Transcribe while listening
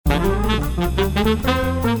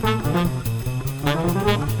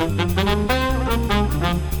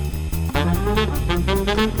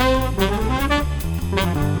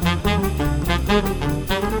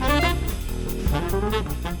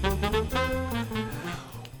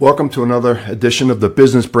Welcome to another edition of the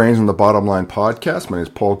Business Brains and the Bottom Line podcast. My name is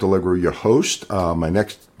Paul Delegro, your host.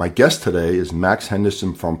 My guest today is Max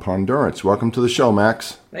Henderson from Pondurance. Welcome to the show,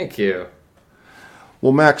 Max. Thank you.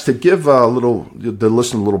 Well, Max, to give the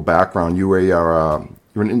listener a little background, you're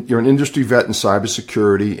an industry vet in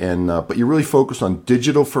cybersecurity, and but you're really focused on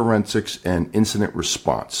digital forensics and incident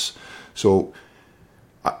response. So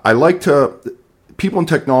I like to. People in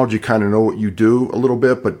technology kind of know what you do a little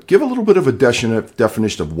bit, but give a little bit of a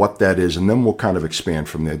definition of what that is, and then we'll kind of expand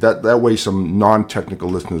from there. That way some non-technical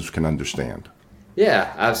listeners can understand.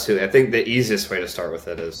 Yeah, absolutely. I think the easiest way to start with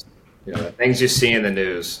it is, the things you see in the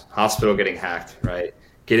news, hospital getting hacked, right?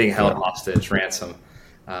 Getting held hostage, ransom.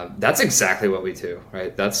 That's exactly what we do,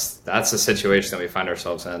 right? That's the situation that we find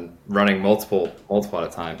ourselves in, running multiple at a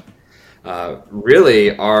time.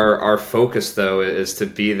 Really, our focus, though, is to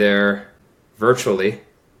be there virtually.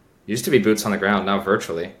 Used to be boots on the ground, now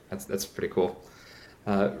virtually. That's pretty cool.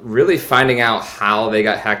 Really finding out how they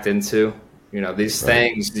got hacked into. These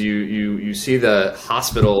things, you see the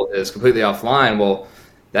hospital is completely offline. Well,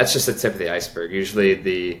 that's just the tip of the iceberg. Usually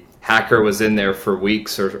the hacker was in there for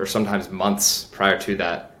weeks or sometimes months prior to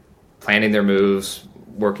that, planning their moves,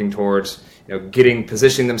 working towards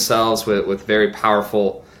positioning themselves with very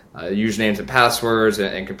powerful usernames and passwords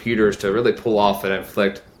and computers to really pull off and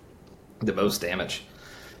inflict the most damage.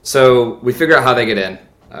 So we figure out how they get in.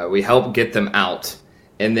 We help get them out.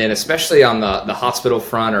 And then especially on the hospital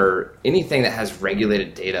front or anything that has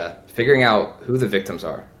regulated data, figuring out who the victims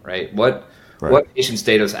are, right? What patient's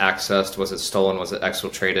data was accessed? Was it stolen? Was it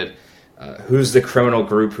exfiltrated? Who's the criminal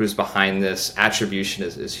group? Who's behind this? Attribution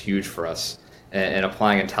is huge for us. And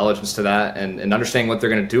applying intelligence to that and understanding what they're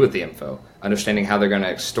going to do with the info, understanding how they're going to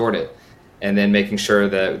extort it, and then making sure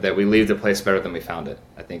that we leave the place better than we found it,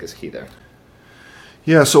 I think is key there.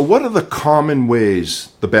 Yeah, so what are the common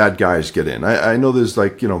ways the bad guys get in? I know there's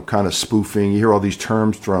kind of spoofing. You hear all these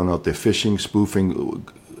terms thrown out there, phishing, spoofing.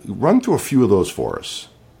 Run through a few of those for us.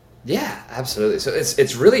 Yeah, absolutely. So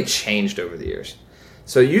it's really changed over the years.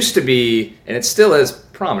 So it used to be, and it still is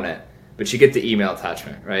prominent, but you get the email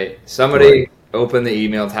attachment, right? Somebody opened the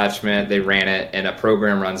email attachment, they ran it, and a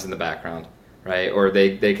program runs in the background. Right, or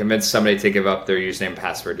they convince somebody to give up their username and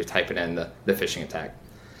password to type it in the phishing attack.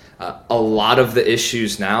 A lot of the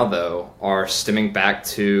issues now, though, are stemming back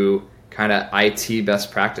to kind of IT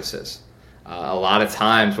best practices. A lot of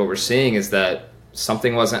times what we're seeing is that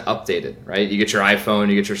something wasn't updated, right? You get your iPhone,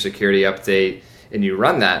 you get your security update, and you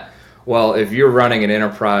run that. Well, if you're running an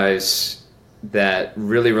enterprise that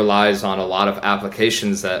really relies on a lot of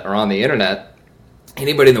applications that are on the internet,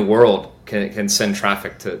 anybody in the world can send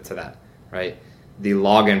traffic to that. Right, the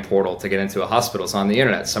login portal to get into a hospital is on the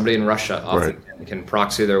internet. Somebody in Russia often can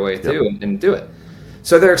proxy their way through and do it.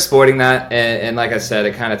 So they're exploiting that, and like I said,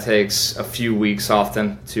 it kind of takes a few weeks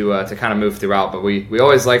often to kind of move throughout. But we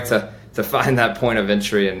always like to find that point of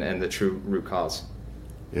entry and the true root cause.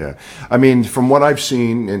 Yeah, I mean, from what I've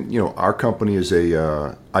seen, and our company is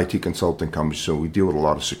a IT consulting company, so we deal with a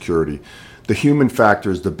lot of security. The human factor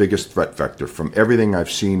is the biggest threat vector from everything I've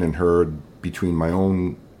seen and heard between my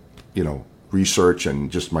own research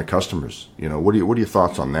and just my customers. What are your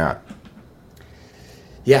thoughts on that?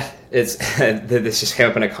 Yeah, it's this just came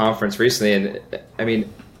up in a conference recently, and I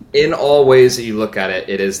mean, in all ways that you look at it,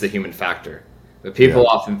 it is the human factor. But people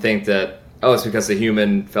often think that it's because the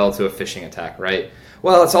human fell to a phishing attack, right?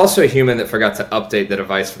 Well, it's also a human that forgot to update the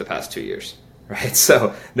device for the past 2 years, right?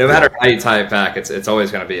 So no matter how you tie it back, it's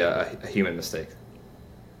always going to be a human mistake.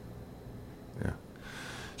 Yeah.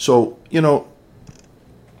 So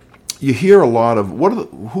you hear a lot of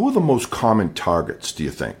who are the most common targets, do you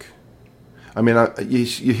think? I mean, you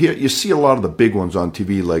see a lot of the big ones on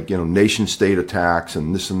TV, like nation state attacks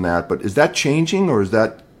and this and that. But is that changing, or is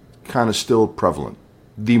that kind of still prevalent?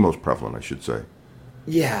 The most prevalent, I should say.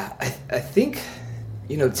 Yeah, I think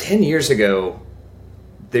 10 years ago,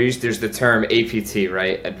 there's the term APT,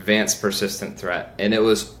 right? Advanced Persistent Threat, and it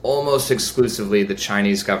was almost exclusively the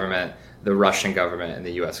Chinese government, the Russian government, and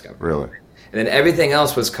the U.S. government. Really? And then everything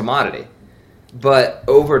else was commodity. But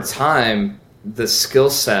over time, the skill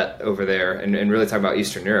set over there, and really talking about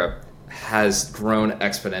Eastern Europe, has grown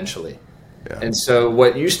exponentially. Yeah. And so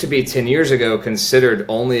what used to be 10 years ago considered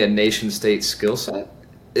only a nation-state skill set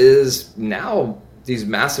is now these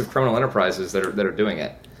massive criminal enterprises that are doing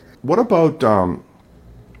it. What about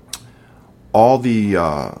all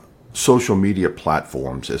the social media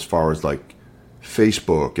platforms, as far as like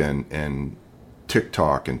Facebook and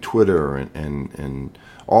TikTok and Twitter and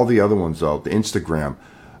all the other ones out, the Instagram,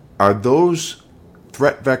 are those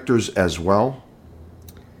threat vectors as well?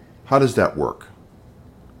 How does that work?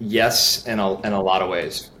 Yes, in a lot of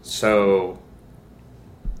ways. So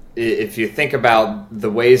if you think about the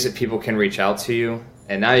ways that people can reach out to you,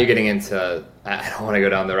 and now you're getting into, I don't want to go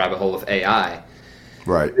down the rabbit hole of AI.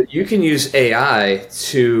 Right. You can use AI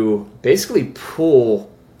to basically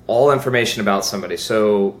pull all information about somebody.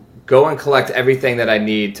 So go and collect everything that I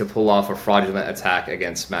need to pull off a fraudulent attack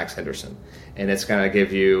against Max Henderson. And it's going to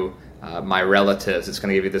give you my relatives. It's going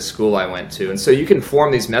to give you the school I went to. And so you can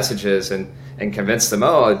form these messages and convince them,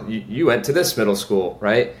 oh, you went to this middle school,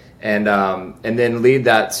 right? And then lead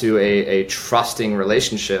that to a trusting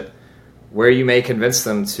relationship where you may convince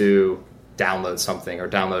them to download something or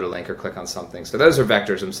download a link or click on something. So those are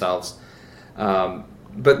vectors themselves.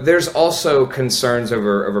 But there's also concerns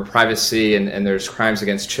over privacy, and there's crimes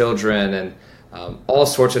against children and all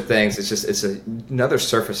sorts of things. It's another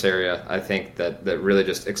surface area, I think, that really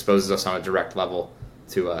just exposes us on a direct level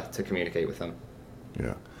to communicate with them.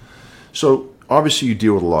 Yeah. So obviously you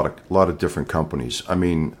deal with a lot of different companies. I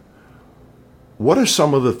mean, what are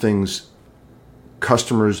some of the things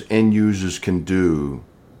customers, end users can do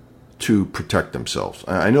to protect themselves?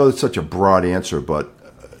 I know that's such a broad answer, but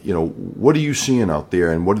what are you seeing out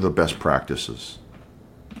there, and what are the best practices?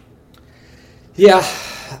 Yeah,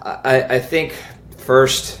 I think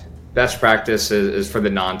first best practice is for the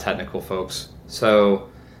non-technical folks. So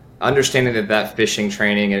understanding that phishing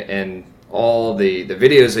training and all the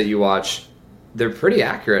videos that you watch, they're pretty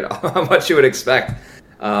accurate on what you would expect.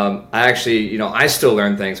 I actually, I still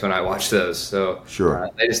learn things when I watch those. So sure,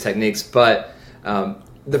 latest techniques. But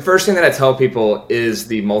the first thing that I tell people is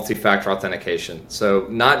the multi-factor authentication. So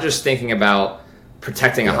not just thinking about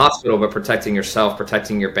protecting a hospital, but protecting yourself,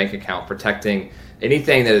 protecting your bank account, protecting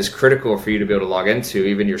anything that is critical for you to be able to log into,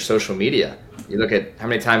 even your social media. You look at how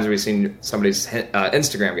many times have we seen somebody's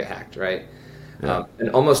Instagram get hacked, right? Yeah. In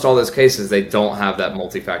almost all those cases, they don't have that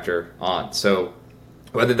multi-factor on. So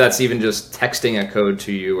whether that's even just texting a code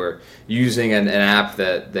to you or using an app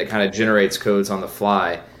that kind of generates codes on the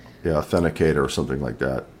fly. Yeah, Authenticator or something like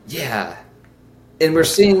that. Yeah. And we're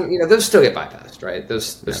seeing, those still get bypassed, right? Those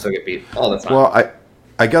still get beat all the time. Well,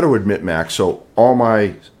 I got to admit, Max, so all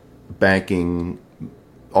my banking,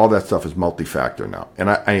 all that stuff is multi-factor now. And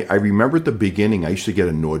I remember at the beginning, I used to get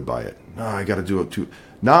annoyed by it. No, I got to do it too.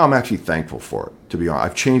 Now I'm actually thankful for it, to be honest.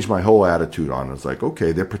 I've changed my whole attitude on it. It's like,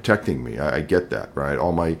 okay, they're protecting me. I get that, right?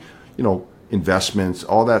 All my, investments,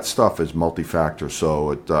 all that stuff is multi-factor.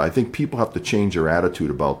 So I think people have to change their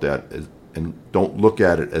attitude about that and don't look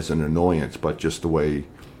at it as an annoyance, but just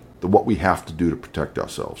what we have to do to protect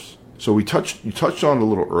ourselves. So you touched on it a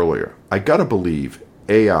little earlier. I got to believe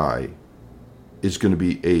AI is going to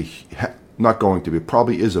be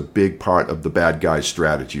probably is a big part of the bad guys'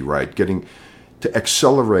 strategy, right? Getting to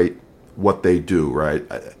accelerate what they do, right?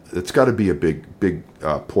 It's got to be a big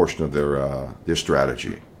portion of their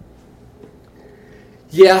strategy.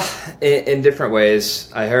 Yeah, in different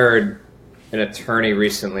ways. I heard an attorney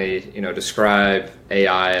recently, describe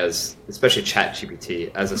AI as, especially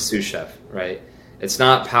ChatGPT, as a sous chef, right? It's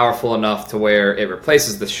not powerful enough to where it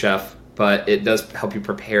replaces the chef, but it does help you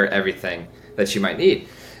prepare everything that you might need.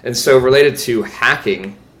 And so related to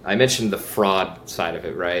hacking, I mentioned the fraud side of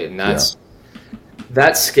it, right? And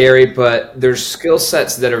that's scary, but there's skill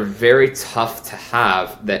sets that are very tough to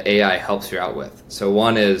have that AI helps you out with. So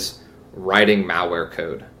one is writing malware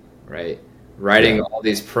code, right? Writing all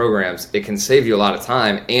these programs, it can save you a lot of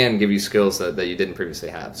time and give you skills that you didn't previously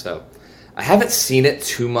have. So I haven't seen it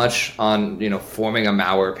too much on, forming a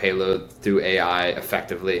malware payload through AI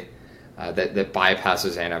effectively that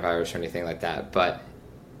bypasses antivirus or anything like that. But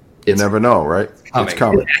you never know, right? It's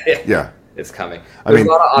coming. Yeah. It's coming. There's a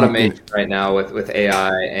lot of automation right now with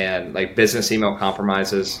AI and like business email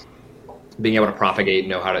compromises, being able to propagate,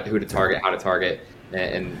 know who to target, how to target,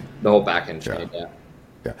 and the whole back end chain.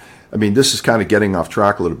 Yeah. I mean, this is kind of getting off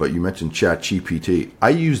track a little bit. You mentioned ChatGPT. I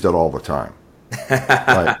use that all the time.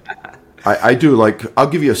 I do. Like, I'll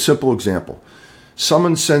give you a simple example.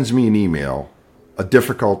 Someone sends me an email, a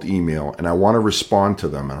difficult email, and I want to respond to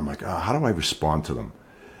them. And I'm like, how do I respond to them?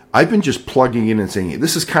 I've been just plugging in and saying,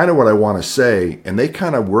 this is kind of what I want to say. And they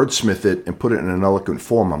kind of wordsmith it and put it in an eloquent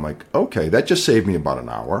form. I'm like, okay, that just saved me about an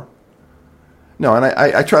hour. No, and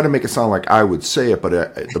I try to make it sound like I would say it, but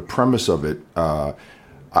the premise of it, I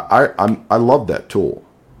love that tool.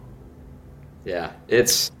 Yeah,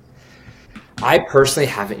 I personally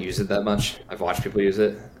haven't used it that much. I've watched people use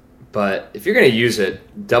it, but if you're going to use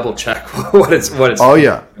it, double check what it's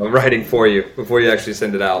writing for you before you actually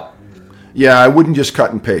send it out. Yeah, I wouldn't just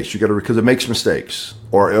cut and paste. You got to, because it makes mistakes,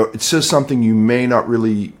 or it says something you may not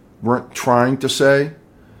really weren't trying to say,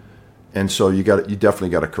 and so you definitely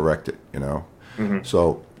got to correct it. Mm-hmm.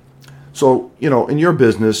 So in your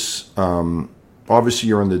business, obviously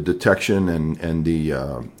you're on the detection and the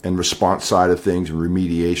and response side of things and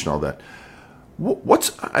remediation, all that.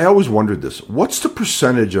 I always wondered this. What's the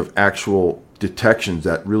percentage of actual detections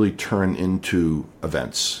that really turn into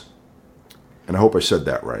events? And I hope I said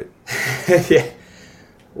that right. Yeah.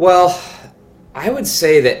 Well, I would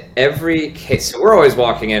say that every case. So we're always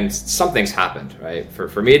walking in. Something's happened, right?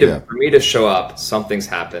 For me to show up, something's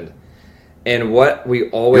happened. And what we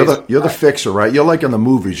always you're the fixer, right? You're like in the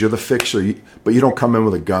movies. You're the fixer, but you don't come in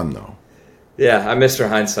with a gun, though. Yeah, I'm Mr.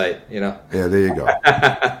 Hindsight. Yeah, there you go.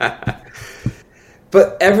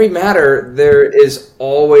 But every matter, there is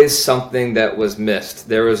always something that was missed.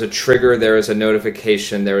 There was a trigger, there was a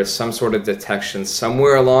notification, there was some sort of detection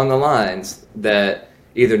somewhere along the lines that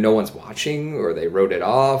either no one's watching, or they wrote it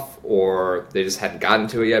off, or they just hadn't gotten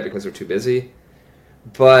to it yet because they're too busy.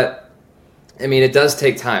 But I mean, it does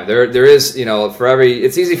take time. There is, for every,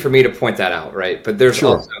 it's easy for me to point that out, right? But there's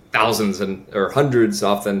also thousands or hundreds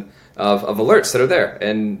often of alerts that are there,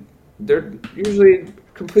 and they're usually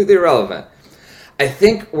completely irrelevant. I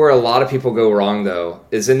think where a lot of people go wrong, though,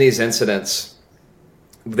 is in these incidents,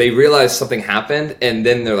 they realize something happened, and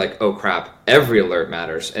then they're like, oh, crap, every alert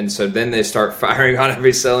matters. And so then they start firing on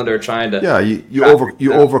every cylinder trying to... Yeah, you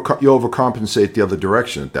overcompensate the other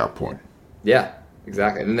direction at that point. Yeah,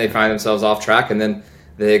 exactly. And then they find themselves off track, and then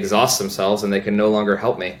they exhaust themselves, and they can no longer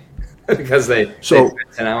help me because they spent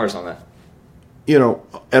 10 hours on that.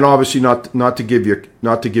 And obviously not to give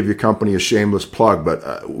your company a shameless plug,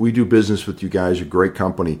 but we do business with you guys, a great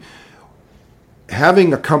company.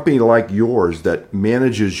 Having a company like yours that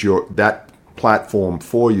manages that platform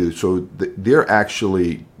for you, so they're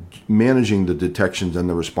actually managing the detections and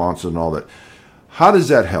the responses and all that. How does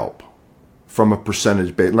that help from a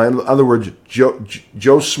percentage base? In other words,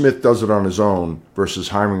 Joe Smith does it on his own versus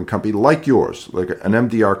hiring a company like yours, like an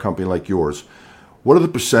MDR company like yours. What are the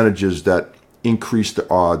percentages that increase the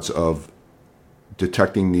odds of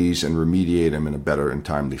detecting these and remediate them in a better and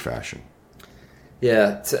timely fashion?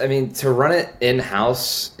 Yeah, to run it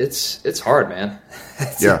in-house, it's hard, man.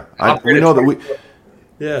 We know that we...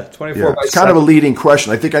 Yeah, 24 by 7. It's kind of a leading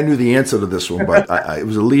question. I think I knew the answer to this one, but it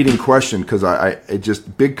was a leading question because it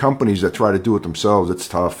just big companies that try to do it themselves, it's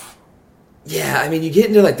tough. Yeah, you get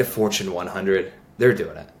into like the Fortune 100, they're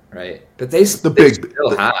doing it, right? But they still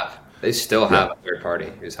have a third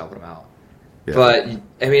party who's helping them out. Yeah. But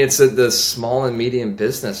it's the small and medium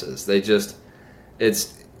businesses.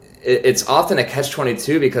 It's often a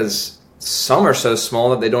catch-22 because some are so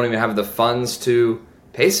small that they don't even have the funds to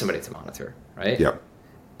pay somebody to monitor, right? Yep.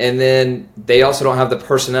 And then they also don't have the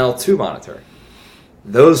personnel to monitor.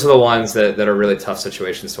 Those are the ones that are really tough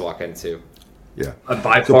situations to walk into. Yeah. But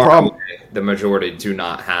by far, the majority do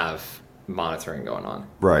not have monitoring going on.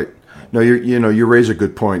 Right. No, you raise a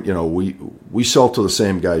good point. We sell to the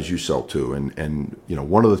same guys you sell to, and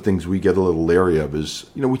one of the things we get a little leery of is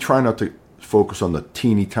we try not to focus on the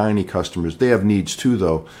teeny tiny customers. They have needs too,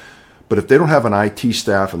 though. But if they don't have an IT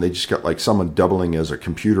staff and they just got like someone doubling as a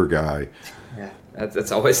computer guy, yeah,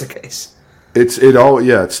 that's always the case.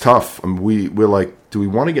 It's tough. We're like, do we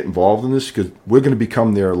want to get involved in this? Because we're going to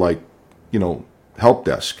become their help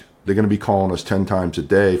desk. They're going to be calling us 10 times a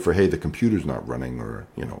day for, hey, the computer's not running, or,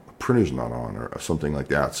 a printer's not on, or something like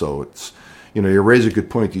that. So it's, you raise a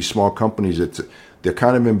good point. These small companies, they're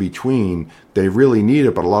kind of in between. They really need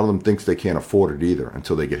it, but a lot of them thinks they can't afford it either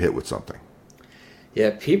until they get hit with something.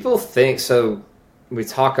 Yeah, people think, so we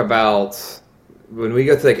talk about when we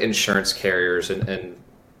go to like insurance carriers and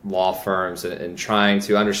law firms and trying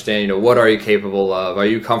to understand, what are you capable of? Are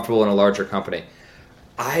you comfortable in a larger company?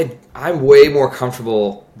 I'm way more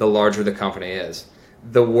comfortable the larger the company is.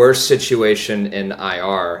 The worst situation in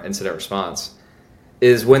IR, incident response,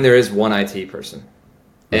 is when there is one IT person.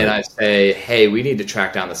 Right. And I say, hey, we need to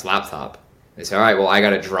track down this laptop. They say, all right, well, I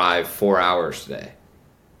got to drive 4 hours today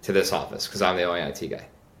to this office because I'm the only IT guy.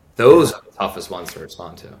 Those are the toughest ones to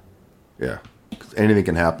respond to. Yeah. Anything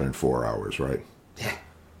can happen in 4 hours, right? Yeah.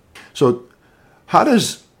 So how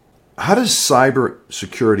does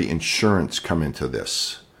cybersecurity insurance come into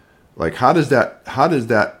this? Like, how does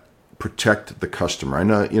that protect the customer? I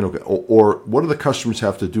know, or what do the customers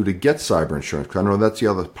have to do to get cyber insurance? Because I know that's the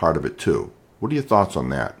other part of it too. What are your thoughts on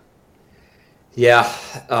that? Yeah,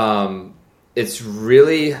 it's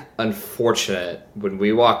really unfortunate when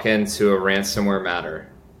we walk into a ransomware matter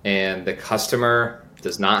and the customer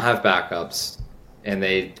does not have backups and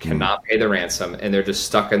they cannot pay the ransom, and they're just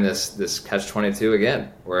stuck in this catch-22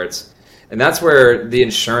 again, and that's where the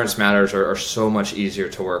insurance matters are so much easier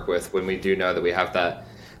to work with when we do know that we have that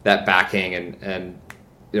backing and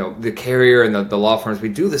the carrier and the law firms. We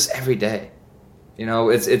do this every day.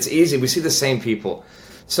 It's easy. We see the same people.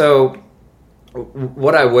 So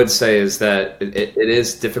What I would say is that it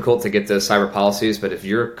is difficult to get those cyber policies, but if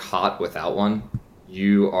you're caught without one,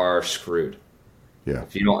 you are screwed. Yeah.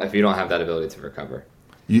 If you don't have that ability to recover.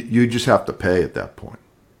 You just have to pay at that point.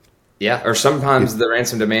 Yeah, or sometimes the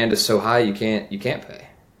ransom demand is so high you can't pay.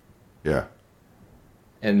 Yeah.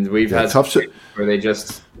 And we've had tough where they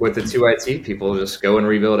just, with the two IT people, just go and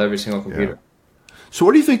rebuild every single computer. Yeah. So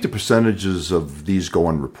what do you think the percentages of these go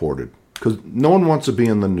unreported? Because no one wants to be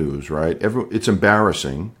in the news, right? It's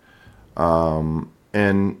embarrassing. And,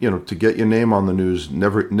 to get your name on the news,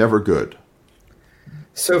 never good.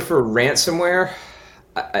 So for ransomware,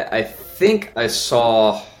 I think I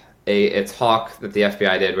saw a talk that the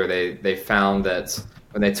FBI did where they found that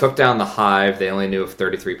when they took down the Hive, they only knew of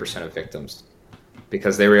 33% of victims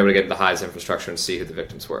because they were able to get the Hive's infrastructure and see who the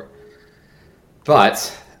victims were.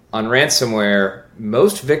 But on ransomware,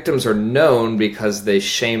 most victims are known because they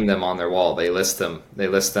shame them on their wall. They list them,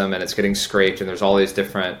 and it's getting scraped, and there's all these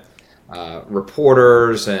different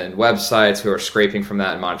reporters and websites who are scraping from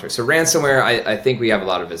that and monitoring. So ransomware, I think we have a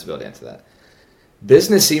lot of visibility into that.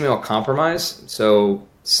 Business email compromise, so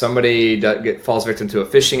somebody falls victim to a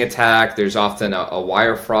phishing attack. There's often a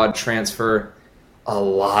wire fraud transfer. A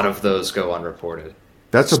lot of those go unreported.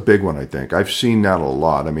 That's a big one, I think. I've seen that a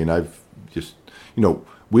lot. I mean, I've just,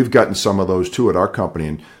 we've gotten some of those too at our company.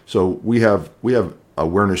 And so we have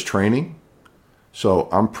awareness training. So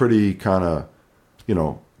I'm pretty kind of,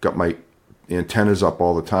 got my antennas up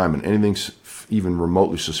all the time, and anything's even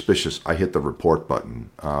remotely suspicious, I hit the report button.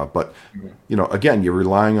 But, again, you're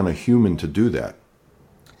relying on a human to do that.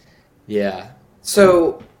 Yeah.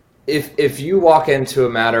 So if you walk into a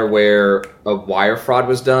matter where a wire fraud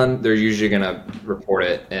was done, they're usually going to report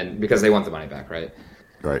it, and because they want the money back, right?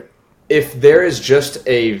 Right. If there is just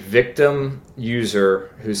a victim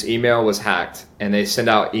user whose email was hacked and they send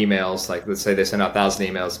out emails, like let's say they send out 1,000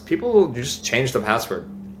 emails, people will just change the password.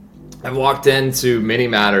 I've walked into many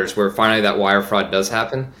matters where finally that wire fraud does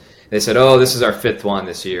happen. They said, "Oh, this is our 5th one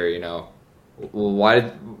this year." Well,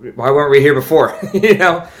 why weren't we here before?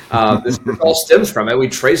 This all stems from it. We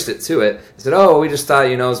traced it to it. They said, "Oh, we just thought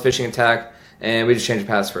it was a phishing attack, and we just changed the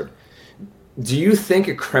password." Do you think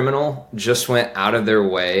a criminal just went out of their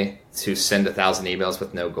way to send 1,000 emails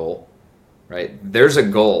with no goal? Right? There's a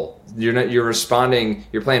goal. You're responding.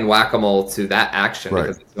 You're playing whack-a-mole to that action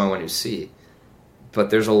because it's the only one you see. But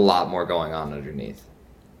there's a lot more going on underneath.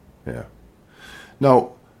 Yeah.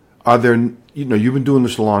 Now, are there? You've been doing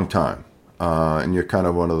this a long time, and you're kind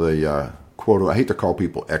of one of the quote. I hate to call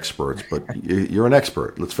people experts, but you're an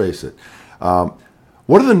expert. Let's face it.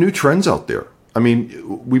 What are the new trends out there? I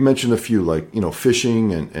mean, we mentioned a few, like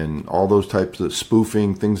phishing and all those types of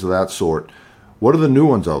spoofing, things of that sort. What are the new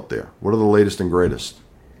ones out there? What are the latest and greatest?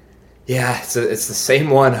 Yeah, it's the same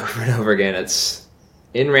one over and over again. It's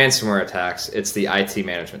in ransomware attacks, it's the IT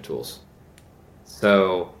management tools.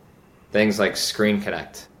 So things like Screen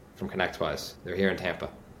Connect from ConnectWise, they're here in Tampa.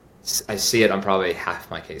 I see it on probably half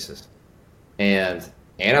my cases. And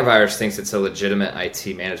antivirus thinks it's a legitimate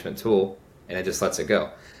IT management tool, and it just lets it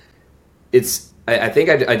go. I think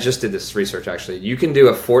I just did this research, actually. You can do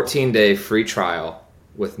a 14-day free trial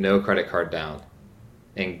with no credit card down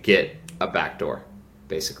and get a backdoor,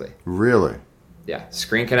 basically. Really? Yeah.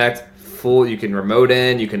 Screen Connect, full. You can remote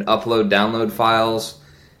in. You can upload, download files.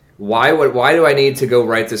 Why do I need to go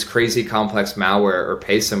write this crazy complex malware or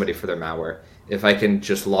pay somebody for their malware if I can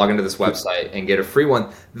just log into this website and get a free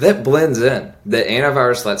one that blends in, that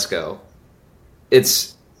antivirus lets go?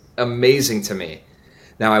 It's amazing to me.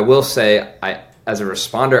 Now, I will say, as a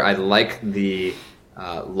responder, I like the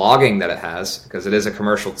logging that it has because it is a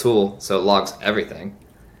commercial tool, so it logs everything.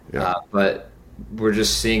 Yeah. But we're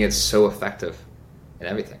just seeing it's so effective in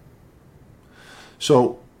everything.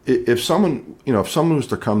 So if someone was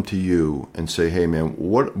to come to you and say, "Hey, man,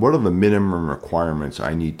 what are the minimum requirements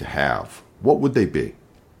I need to have?" What would they be?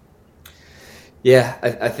 Yeah,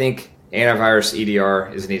 I think antivirus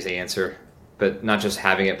EDR is an easy answer, but not just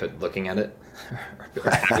having it, but looking at it. Or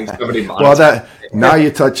having somebody monitor. Now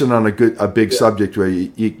you're touching on a big subject where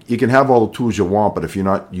you can have all the tools you want, but if you're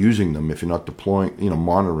not using them, if you're not deploying,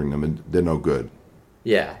 monitoring them, they're no good.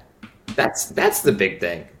 Yeah, that's the big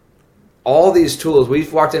thing. All these tools,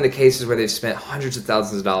 we've walked into cases where they've spent hundreds of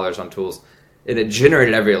thousands of dollars on tools, and it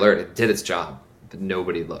generated every alert. It did its job, but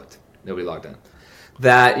nobody looked. Nobody logged in.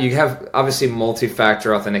 That you have obviously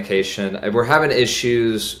multi-factor authentication. We're having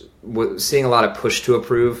issues with seeing a lot of push to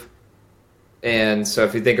approve. And so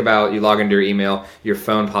if you think about, you log into your email, your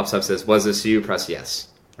phone pops up, says, "Was this you?" Press yes,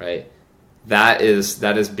 right? That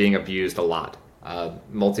is being abused a lot.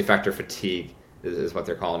 Multi-factor fatigue is what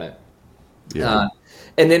they're calling it. Yeah.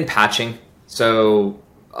 And then patching. So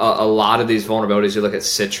a lot of these vulnerabilities, you look at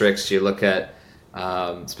Citrix, you look at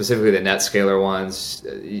specifically the NetScaler ones,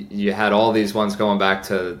 you had all these ones going back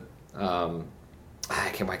to, why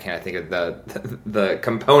can't I think of the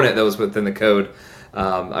component that was within the code?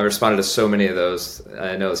 I responded to so many of those.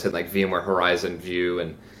 I know it's hit like VMware Horizon View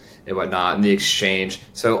and whatnot, and the Exchange.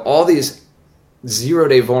 So all these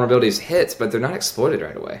 0-day vulnerabilities hit, but they're not exploited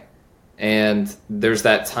right away. And there's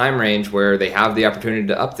that time range where they have the opportunity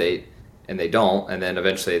to update, and they don't, and then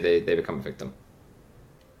eventually they become a victim.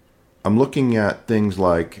 I'm looking at things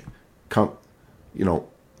like,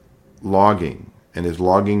 logging, and is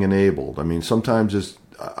logging enabled? I mean, sometimes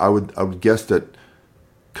I would guess that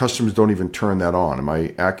customers don't even turn that on. Am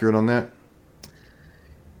I accurate on that?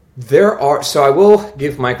 So I will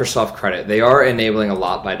give Microsoft credit. They are enabling a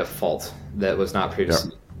lot by default that was not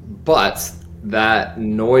previously. Yep. But that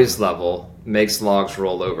noise level makes logs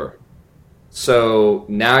roll over. So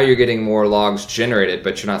now you're getting more logs generated,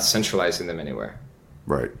 but you're not centralizing them anywhere.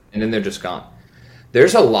 Right. And then they're just gone.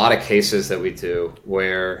 There's a lot of cases that we do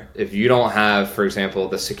where if you don't have, for example,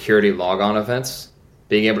 the security logon events,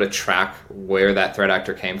 being able to track where that threat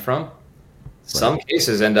actor came from, some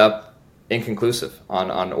cases end up inconclusive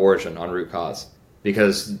on origin, on root cause,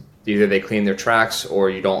 because either they clean their tracks or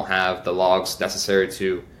you don't have the logs necessary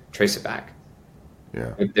to trace it back.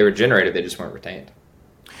 Yeah. If they were generated, they just weren't retained.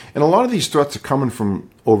 And a lot of these threats are coming from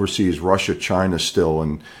overseas, Russia, China still.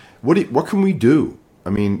 And what can we do? I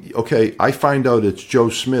mean, okay, I find out it's Joe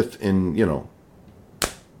Smith in,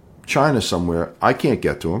 China somewhere. I can't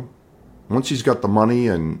get to him. Once he's got the money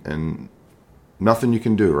and nothing you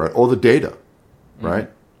can do, right? Or the data, right?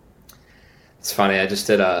 It's funny. I just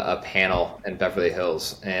did a panel in Beverly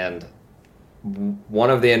Hills, and one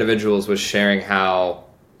of the individuals was sharing how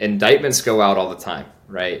indictments go out all the time,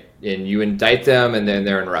 right? And you indict them, and then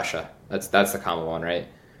they're in Russia. That's the common one, right?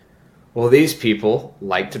 Well, these people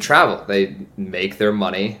like to travel. They make their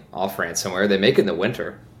money off ransomware. They make it in the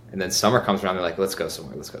winter, and then summer comes around. They're like, let's go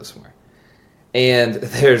somewhere. And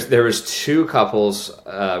there was two couples.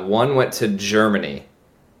 One went to Germany,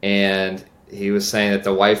 and he was saying that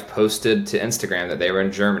the wife posted to Instagram that they were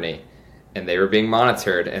in Germany, and they were being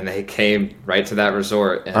monitored, and they came right to that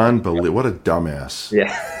resort. And, unbelievable! What a dumbass!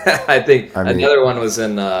 Yeah, I mean, another one was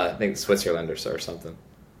in I think Switzerland or something.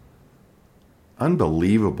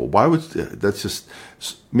 Unbelievable! Why would that's just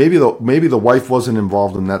maybe the wife wasn't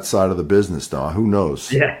involved in that side of the business, though. Who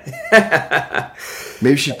knows? Yeah.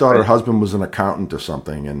 Maybe she thought her husband was an accountant or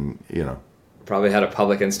something, and probably had a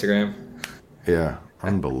public Instagram. Yeah,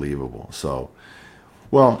 unbelievable. So,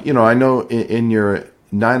 well, I know in your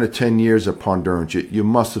 9 or 10 years at Pondurance, you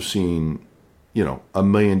must have seen, a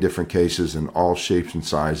million different cases in all shapes and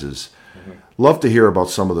sizes. Mm-hmm. Love to hear about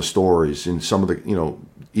some of the stories and some of the,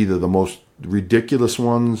 either the most ridiculous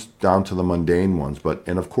ones down to the mundane ones.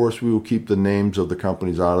 And of course, we will keep the names of the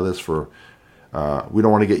companies out of this for, we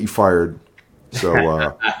don't want to get you fired. So,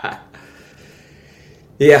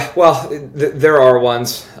 yeah, well, there are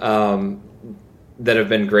ones that have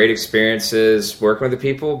been great experiences working with the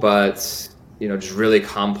people, but just really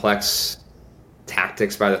complex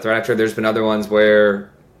tactics by the threat actor. There's been other ones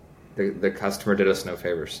where the customer did us no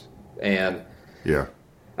favors, and yeah,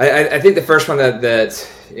 I think the first one that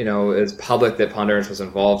is public that Pondurance was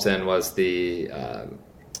involved in was the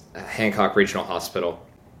Hancock Regional Hospital.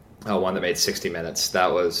 One that made 60 Minutes.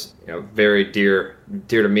 That was very dear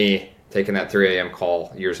to me, taking that 3 a.m.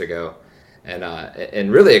 call years ago,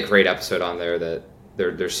 and really a great episode on there that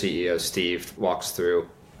their CEO Steve walks through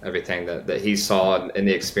everything that he saw in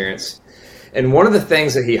the experience. And one of the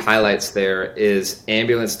things that he highlights there is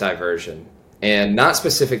ambulance diversion, and not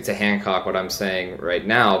specific to Hancock, what I'm saying right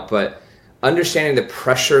now, but understanding the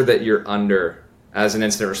pressure that you're under as an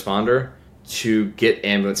incident responder to get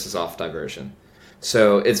ambulances off diversion.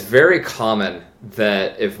 So it's very common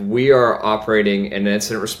that if we are operating in an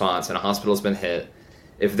incident response and a hospital's been hit,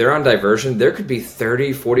 if they're on diversion, there could be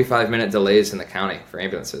 30, 45-minute delays in the county for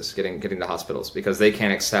ambulances getting to hospitals because they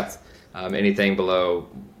can't accept anything below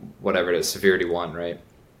whatever it is, severity 1, right?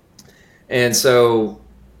 And so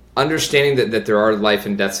understanding that there are life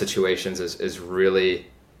and death situations is really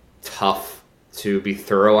tough to be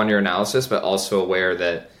thorough on your analysis, but also aware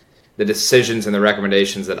that the decisions and the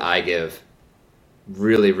recommendations that I give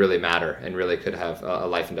really, really matter and really could have a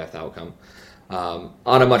life and death outcome.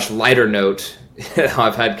 On a much lighter note,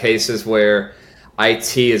 I've had cases where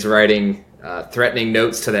IT is writing threatening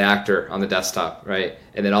notes to the actor on the desktop, right?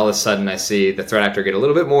 And then all of a sudden I see the threat actor get a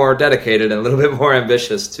little bit more dedicated and a little bit more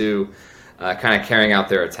ambitious to kind of carrying out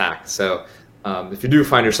their attack. So if you do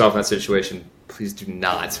find yourself in that situation, please do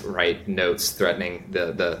not write notes threatening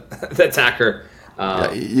the attacker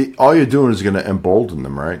All you're doing is going to embolden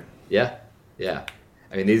them, right? Yeah, yeah.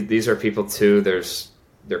 I mean, these are people too.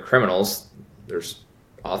 They're criminals. There's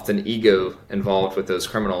often ego involved with those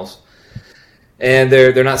criminals, and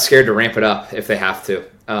they're not scared to ramp it up if they have to.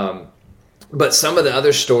 But some of the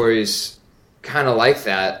other stories, kind of like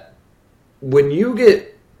that, when you're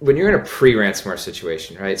in a pre-ransomware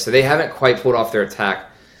situation, right? So they haven't quite pulled off their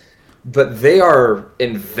attack, but they are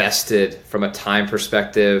invested from a time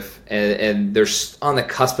perspective, and they're on the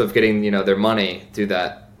cusp of getting their money through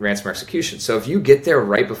that ransomware execution. So if you get there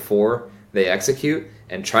right before they execute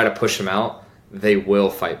and try to push them out, they will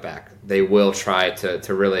fight back. They will try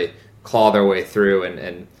to really claw their way through,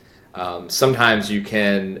 and sometimes you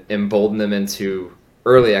can embolden them into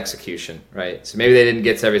early execution, right? So maybe they didn't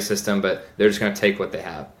get to every system, but they're just going to take what they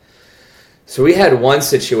have. So we had one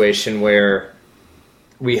situation where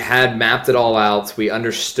we had mapped it all out. We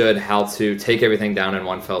understood how to take everything down in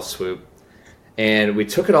one fell swoop, and we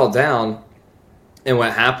took it all down. And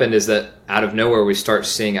what happened is that out of nowhere, we start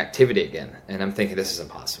seeing activity again. And I'm thinking, this is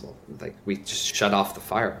impossible. Like, we just shut off the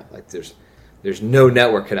firewall. Like, there's no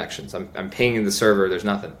network connections. I'm pinging the server. There's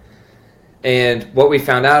nothing. And what we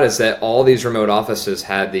found out is that all these remote offices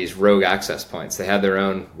had these rogue access points. They had their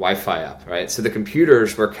own Wi-Fi up, right? So the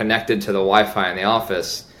computers were connected to the Wi-Fi in the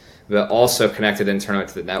office, but also connected internally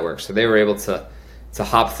to the network. So they were able to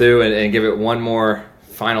hop through and give it one more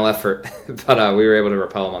final effort. But we were able to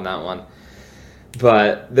repel them on that one.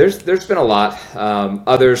 But there's been a lot.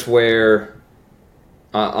 Others where,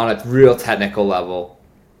 on a real technical level,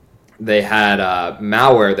 they had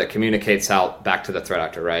malware that communicates out back to the threat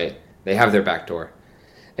actor, right? They have their backdoor.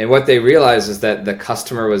 And what they realized is that the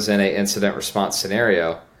customer was in an incident response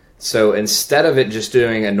scenario. So instead of it just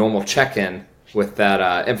doing a normal check-in with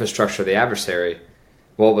that infrastructure of the adversary,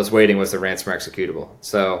 what was waiting was the ransomware executable.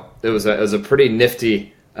 So it was a pretty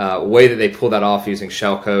nifty way that they pulled that off using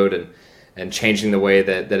shellcode and changing the way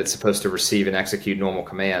that it's supposed to receive and execute normal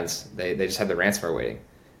commands. They just had the ransomware waiting.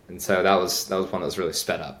 And so that was one that was really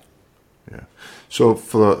sped up. Yeah. So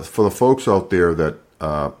for the folks out there that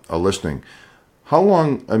are listening, how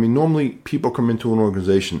long, I mean, normally people come into an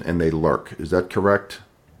organization and they lurk. Is that correct?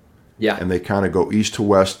 Yeah. And they kind of go east to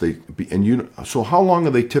west. So how long are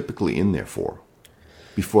they typically in there for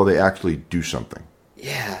before they actually do something?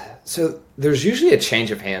 Yeah. So there's usually a change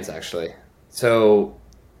of hands, actually. So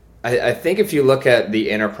I think if you look at the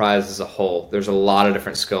enterprise as a whole, there's a lot of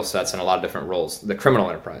different skill sets and a lot of different roles. The criminal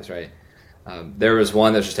enterprise, right? There was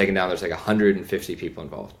one that was just taken down. There's like 150 people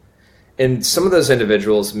involved. And some of those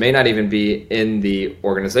individuals may not even be in the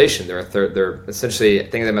organization. They're essentially,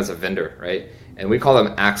 think of them as a vendor, right? And we call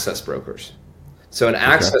them access brokers. So an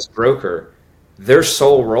access broker, their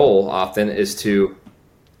sole role often is to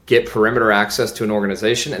get perimeter access to an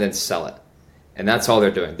organization and then sell it. And that's all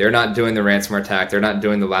they're doing. They're not doing the ransomware attack. They're not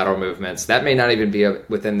doing the lateral movements. That may not even be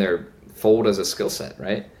within their fold as a skill set,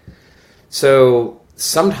 right? So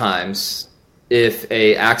sometimes if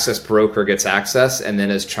a access broker gets access and then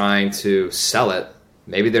is trying to sell it,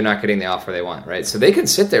 maybe they're not getting the offer they want, right? So they can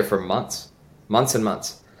sit there for months and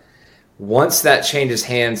months. Once that changes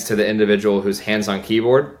hands to the individual who's hands on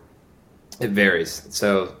keyboard, it varies.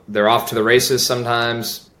 So they're off to the races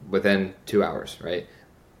sometimes within 2 hours, right?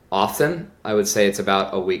 Often, I would say it's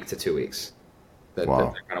about a week to 2 weeks that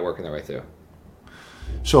they're kind of working their way through.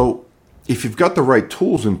 So if you've got the right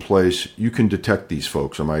tools in place, you can detect these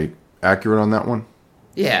folks. Am I accurate on that one?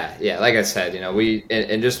 Yeah. Like I said, we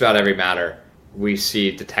in just about every matter, we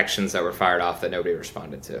see detections that were fired off that nobody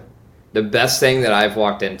responded to. The best thing that I've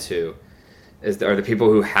walked into are the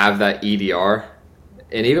people who have that EDR,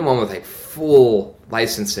 and even one with like full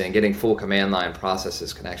licensing, getting full command line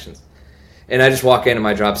processes, connections. And I just walk in and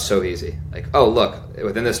my job's so easy. Like, oh, look,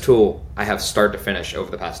 within this tool, I have start to finish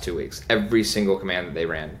over the past 2 weeks. Every single command that they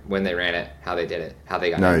ran, when they ran it, how they did it, how they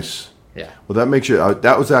got it. Nice. Yeah. Well, that makes you.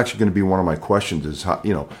 That was actually going to be one of my questions: is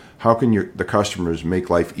how can the customers make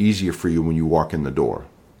life easier for you when you walk in the door?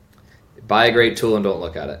 Buy a great tool and don't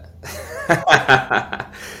look at it.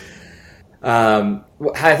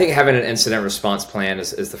 I think having an incident response plan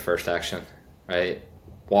is the first action, right?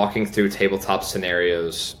 Walking through tabletop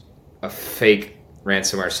scenarios, a fake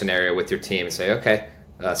ransomware scenario with your team and say, okay,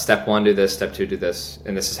 step 1, do this, step 2, do this,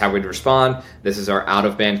 and this is how we'd respond. This is our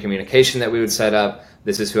out-of-band communication that we would set up.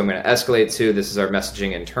 This is who I'm going to escalate to. This is our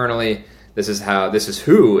messaging internally. This is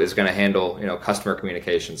who is going to handle, customer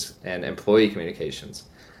communications and employee communications.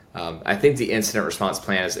 I think the incident response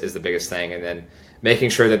plan is the biggest thing, and then making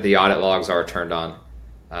sure that the audit logs are turned on.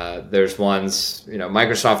 There's ones,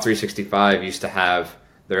 Microsoft 365 used to have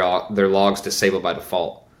their logs disabled by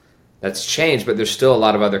default. That's changed, but there's still a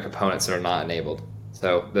lot of other components that are not enabled.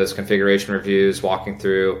 So those configuration reviews, walking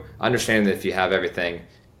through, understanding that if you have everything,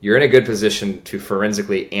 you're in a good position to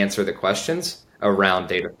forensically answer the questions around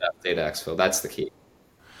data theft, data exfil. That's the key.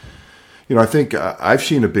 I think I've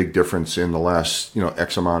seen a big difference in the last,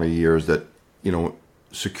 X amount of years that,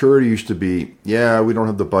 security used to be, we don't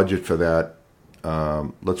have the budget for that.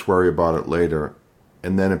 Let's worry about it later.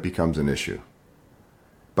 And then it becomes an issue.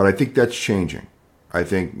 But I think that's changing. I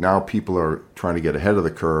think now people are trying to get ahead of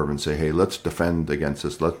the curve and say, hey, let's defend against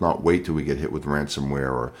this. Let's not wait till we get hit with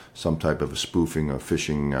ransomware or some type of a spoofing or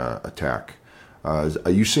phishing attack. Are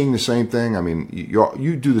you seeing the same thing? I mean,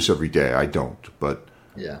 you do this every day. I don't. But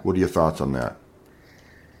what are your thoughts on that?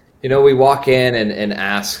 We walk in and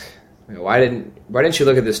ask, why didn't you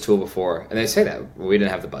look at this tool before? And they say that, well, we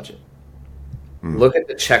didn't have the budget. Look at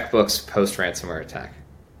the checkbooks post-ransomware attack.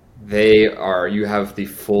 You have the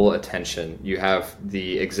full attention. You have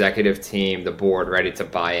the executive team, the board ready to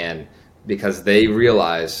buy in because they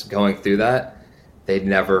realize going through that, they'd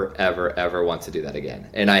never, ever, ever want to do that again.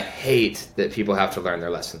 And I hate that people have to learn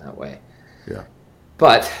their lesson that way. Yeah.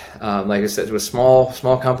 But like I said, with small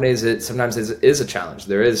companies, it sometimes is a challenge.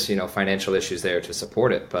 There is, financial issues there to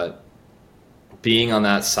support it. But being on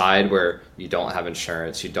that side where you don't have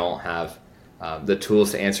insurance, you don't have the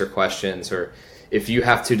tools to answer questions, or if you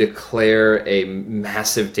have to declare a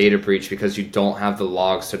massive data breach because you don't have the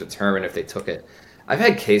logs to determine if they took it. I've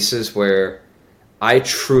had cases where I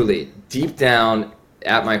truly, deep down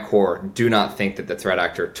at my core, do not think that the threat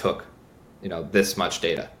actor took, this much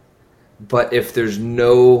data. But if there's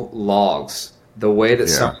no logs, the way that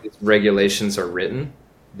some of these regulations are written,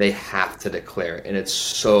 they have to declare it. And it's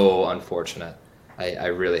so unfortunate. I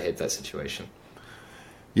really hate that situation.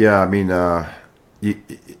 Yeah, I mean,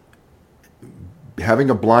 having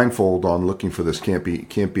a blindfold on looking for this can't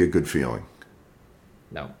be a good feeling.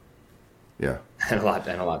 No. Yeah. And a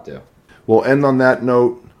lot do. We'll end on that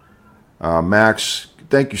note. Max,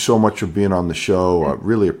 thank you so much for being on the show. I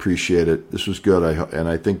really appreciate it. This was good.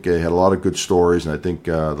 I think I had a lot of good stories, and I think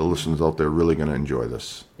the listeners out there are really going to enjoy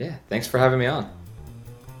this. Yeah. Thanks for having me on.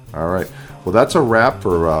 All right. Well, that's a wrap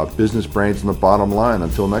for Business Brains and the Bottom Line.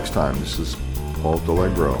 Until next time, this is Paul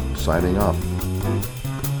Delegro signing off.